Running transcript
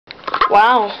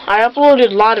Wow, I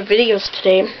uploaded a lot of videos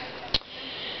today.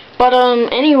 But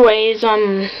anyways,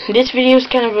 this video is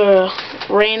kind of a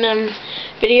random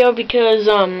video because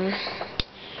I'm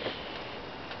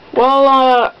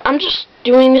just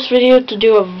doing this video to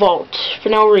do a vote for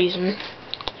no reason.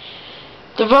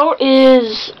 The vote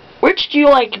is, which do you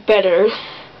like better?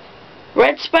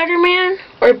 Red Spider-Man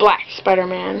or Black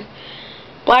Spider-Man?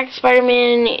 Black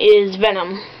Spider-Man is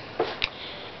Venom.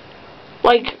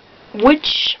 Like,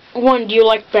 which one do you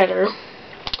like better?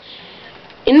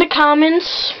 In the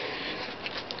comments,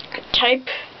 type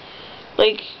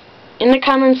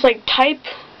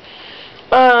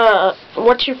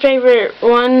what's your favorite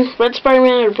one, Red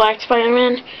Spider-Man or Black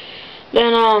Spider-Man?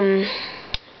 Then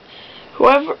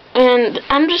whoever, and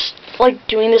I'm just like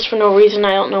doing this for no reason,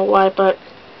 I don't know why, but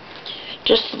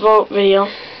just a vote video.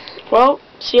 Well,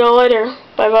 see y'all later.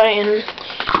 Bye bye, and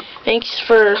thanks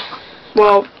for,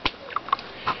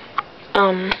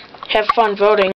 have fun voting.